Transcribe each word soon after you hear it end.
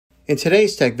In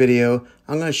today's tech video,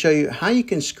 I'm going to show you how you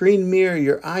can screen mirror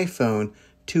your iPhone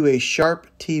to a Sharp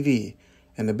TV.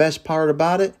 And the best part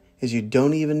about it is you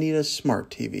don't even need a smart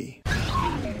TV.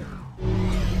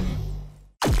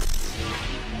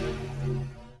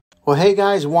 Well, hey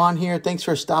guys, Juan here. Thanks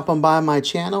for stopping by my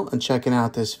channel and checking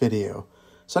out this video.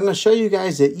 So I'm going to show you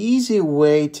guys the easy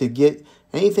way to get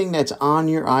anything that's on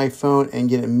your iPhone and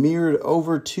get it mirrored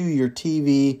over to your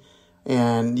TV.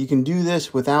 And you can do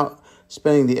this without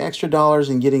spending the extra dollars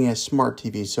and getting a smart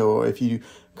TV. So if you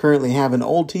currently have an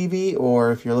old TV,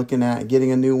 or if you're looking at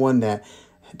getting a new one that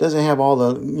doesn't have all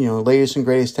the latest and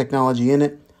greatest technology in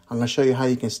it, I'm going to show you how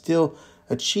you can still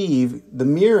achieve the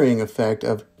mirroring effect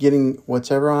of getting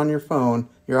whatever on your phone,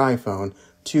 your iPhone,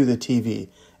 to the TV.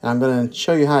 And I'm going to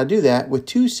show you how to do that with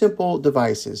two simple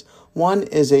devices. One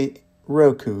is a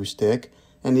Roku stick,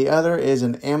 and the other is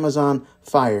an Amazon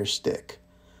Fire Stick.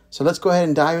 So let's go ahead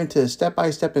and dive into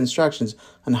step-by-step instructions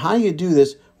on how you do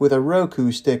this with a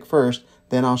Roku stick first,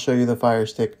 then I'll show you the Fire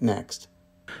Stick next.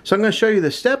 So I'm going to show you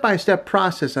the step-by-step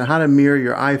process on how to mirror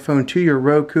your iPhone to your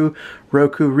Roku.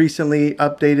 Roku recently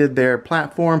updated their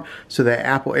platform so that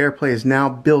Apple AirPlay is now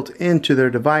built into their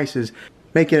devices,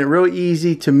 making it real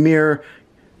easy to mirror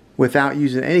without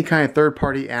using any kind of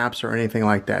third-party apps or anything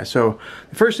like that. So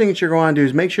the first thing that you're going to do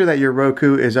is make sure that your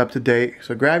Roku is up to date.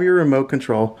 So grab your remote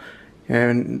control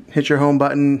and hit your home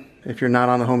button if you're not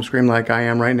on the home screen like I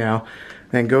am right now.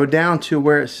 Then go down to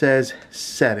where it says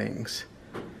Settings.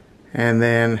 And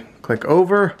then click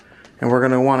over, and we're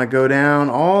going to want to go down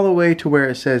all the way to where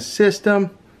it says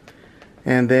System,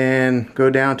 and then go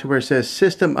down to where it says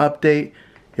System Update.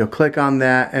 You'll click on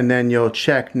that, and then you'll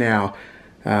check now.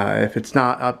 If it's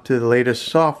not up to the latest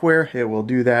software, it will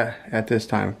do that at this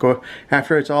time.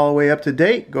 After it's all the way up to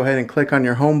date, go ahead and click on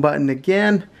your home button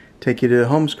again, take you to the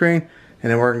home screen,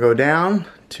 and then we're going to go down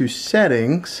to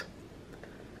Settings,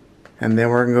 and then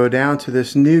we're going to go down to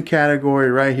this new category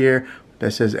right here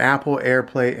that says Apple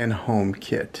AirPlay and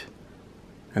HomeKit,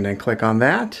 and then click on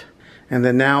that. And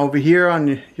then now over here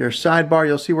on your sidebar,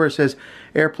 you'll see where it says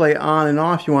AirPlay on and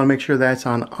off. You want to make sure that's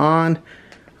on.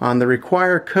 On the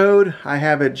require code, I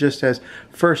have it just as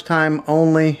first time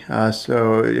only.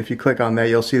 So if you click on that,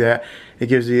 you'll see that it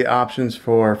gives you options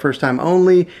for first time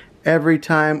only, every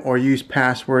time, or use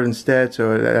password instead.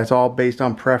 So that's all based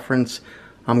on preference.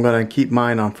 I'm going to keep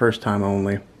mine on first time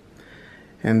only.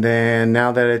 And then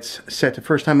now that it's set to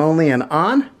first time only and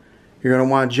on, you're going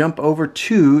to want to jump over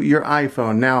to your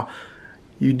iPhone. Now,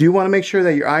 you do want to make sure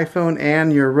that your iPhone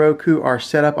and your Roku are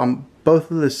set up on both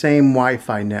of the same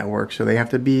Wi-Fi network. So they have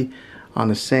to be on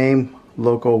the same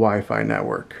local Wi-Fi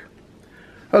network.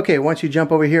 Okay, once you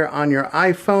jump over here on your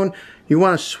iPhone, you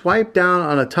want to swipe down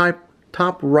on the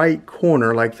top right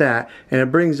corner like that, and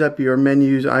it brings up your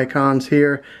menus icons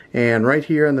here, and right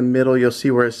here in the middle you'll see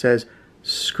where it says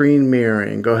screen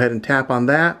mirroring. Go ahead and tap on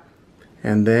that,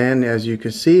 and then as you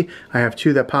can see, I have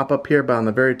two that pop up here, but on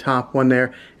the very top one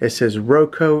there it says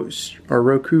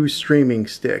Roku streaming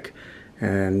stick,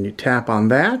 and you tap on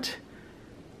that.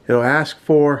 It'll ask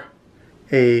for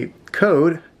a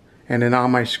code, and then on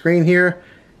my screen here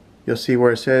you'll see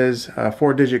where it says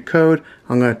 4-digit code.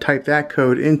 I'm going to type that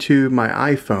code into my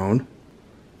iPhone.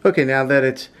 Okay, now that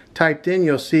it's typed in,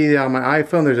 you'll see on my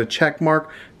iPhone there's a check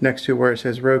mark next to where it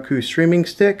says Roku streaming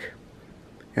stick.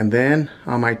 And then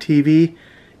on my TV,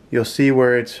 you'll see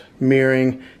where it's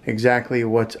mirroring exactly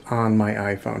what's on my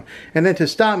iPhone. And then to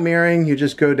stop mirroring, you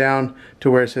just go down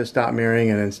to where it says stop mirroring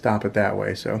and then stop it that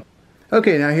way. So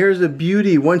okay, now here's the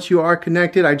beauty. Once you are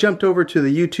connected, I jumped over to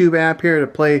the YouTube app here to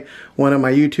play one of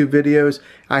my YouTube videos.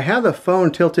 I have the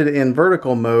phone tilted in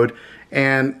vertical mode,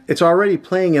 and it's already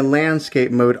playing in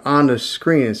landscape mode on the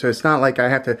screen. So it's not like I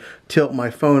have to tilt my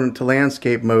phone to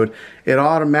landscape mode. It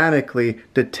automatically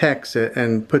detects it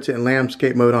and puts it in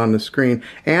landscape mode on the screen.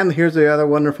 And here's the other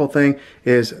wonderful thing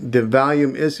is the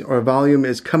volume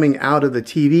is coming out of the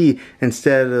TV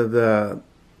instead of the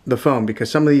phone, because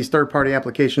some of these third-party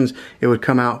applications, it would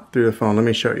come out through the phone. Let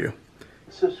me show you.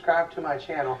 Subscribe to my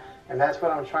channel, and that's what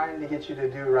I'm trying to get you to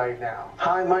do right now.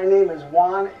 Hi, my name is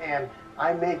Juan, and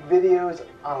I make videos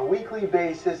on a weekly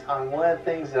basis on one of the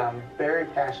things that I'm very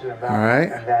passionate about,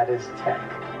 and that is tech.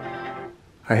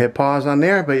 I hit pause on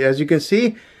there, but as you can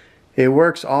see, it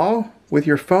works all with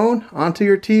your phone onto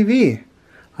your TV.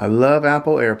 I love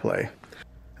Apple AirPlay.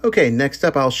 Okay, next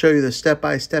up I'll show you the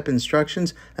step-by-step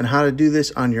instructions on how to do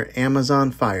this on your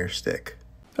Amazon Fire Stick.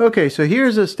 Okay, so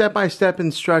here's the step-by-step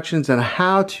instructions on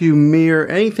how to mirror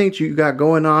anything that you got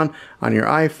going on your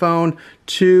iPhone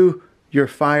to your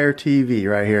Fire TV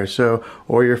right here,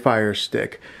 or your Fire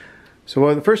Stick.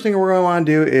 So the first thing we're going to want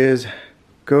to do is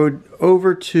go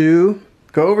over to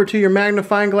Go over to your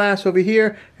magnifying glass over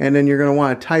here, and then you're going to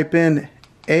want to type in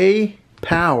A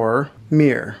Power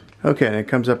Mirror. Okay, and it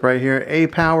comes up right here, A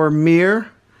Power Mirror,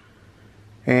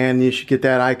 and you should get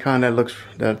that icon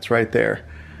that's right there.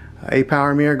 A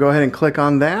Power Mirror, go ahead and click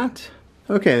on that.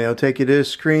 Okay, and it'll take you to this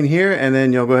screen here, and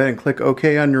then you'll go ahead and click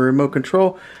OK on your remote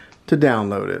control to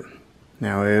download it.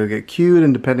 Now it'll get queued,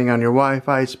 and depending on your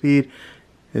Wi-Fi speed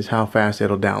is how fast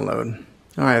it'll download.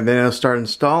 Alright, then it'll start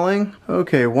installing.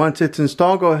 Okay, once it's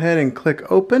installed, go ahead and click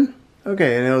open.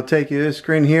 Okay, and it'll take you to this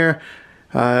screen here.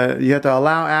 You have to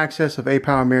allow access of A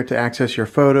Power Mirror to access your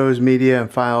photos, media,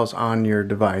 and files on your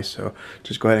device. So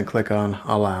just go ahead and click on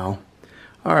allow.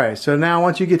 Alright, so now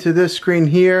once you get to this screen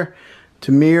here,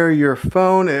 to mirror your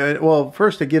phone, well,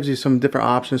 first it gives you some different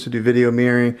options to do video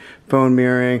mirroring, phone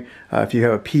mirroring. If you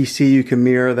have a PC, you can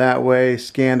mirror that way,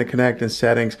 scan to connect, and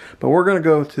settings. But we're going to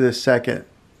go to the second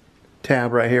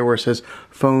tab right here where it says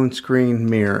phone screen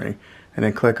mirroring, and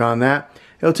then click on that.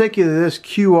 It'll take you to this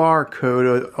QR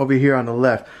code over here on the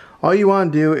left. All you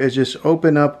want to do is just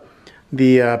open up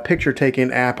the picture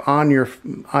taking app on your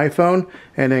iPhone,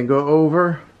 and then go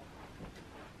over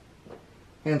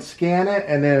and scan it,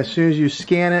 and then as soon as you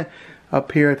scan it,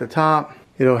 up here at the top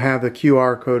it'll have the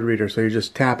QR code reader. So you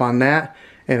just tap on that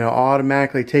and it'll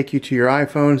automatically take you to your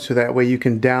iPhone, so that way you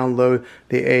can download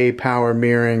the A Power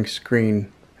Mirroring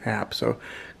Screen app. So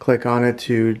click on it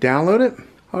to download it.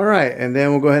 Alright, and then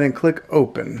we'll go ahead and click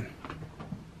open.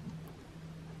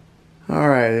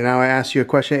 Alright, and now I ask you a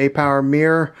question. A Power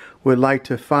Mirror would like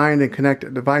to find and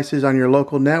connect devices on your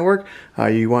local network.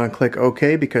 You want to click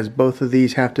OK because both of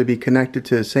these have to be connected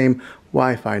to the same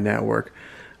Wi-Fi network.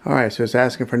 Alright, so it's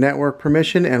asking for network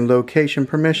permission and location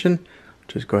permission.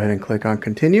 Just go ahead and click on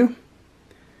continue,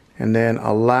 and then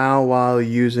allow while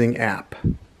using app.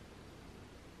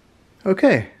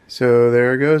 Okay, so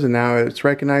there it goes, and now it's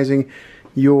recognizing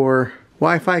your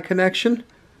Wi-Fi connection.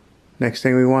 Next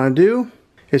thing we want to do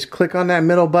is click on that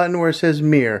middle button where it says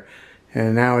mirror,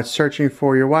 and now it's searching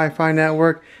for your Wi-Fi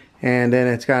network, and then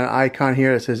it's got an icon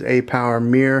here that says A Power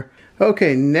Mirror.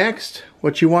 Okay, next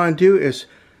what you want to do is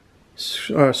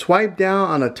swipe down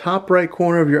on the top right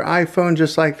corner of your iPhone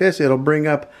just like this. It'll bring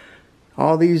up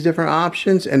all these different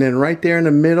options, and then right there in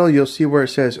the middle you'll see where it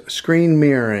says screen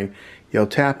mirroring. You'll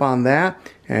tap on that,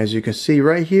 and as you can see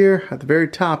right here at the very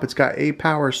top, it's got A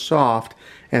Power Soft,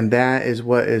 and that is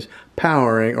what is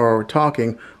powering or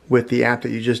talking with the app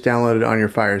that you just downloaded on your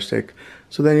Fire Stick.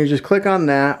 So then you just click on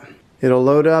that, it'll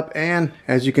load up, and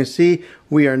as you can see,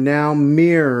 we are now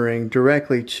mirroring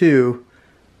directly to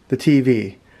the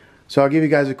TV. So I'll give you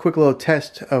guys a quick little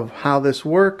test of how this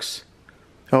works.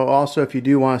 Oh, also, if you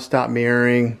do want to stop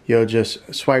mirroring, you'll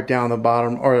just swipe down the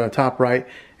bottom or the top right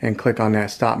and click on that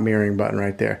stop mirroring button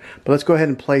right there. But let's go ahead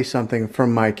and play something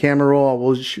from my camera roll.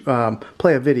 We'll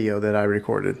play a video that I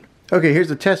recorded. Okay,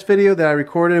 here's a test video that I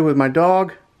recorded with my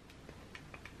dog.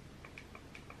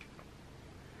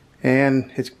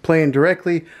 And it's playing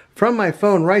directly from my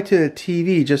phone right to the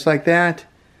TV, just like that.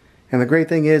 And the great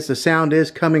thing is the sound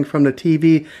is coming from the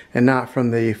TV and not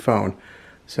from the phone.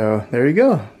 So there you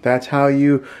go. That's how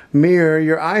you mirror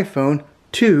your iPhone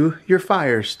to your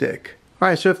Fire Stick.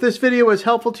 Alright, so if this video was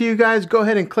helpful to you guys, go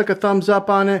ahead and click a thumbs up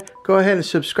on it. Go ahead and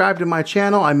subscribe to my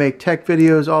channel. I make tech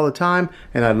videos all the time,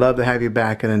 and I'd love to have you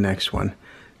back in the next one.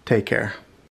 Take care.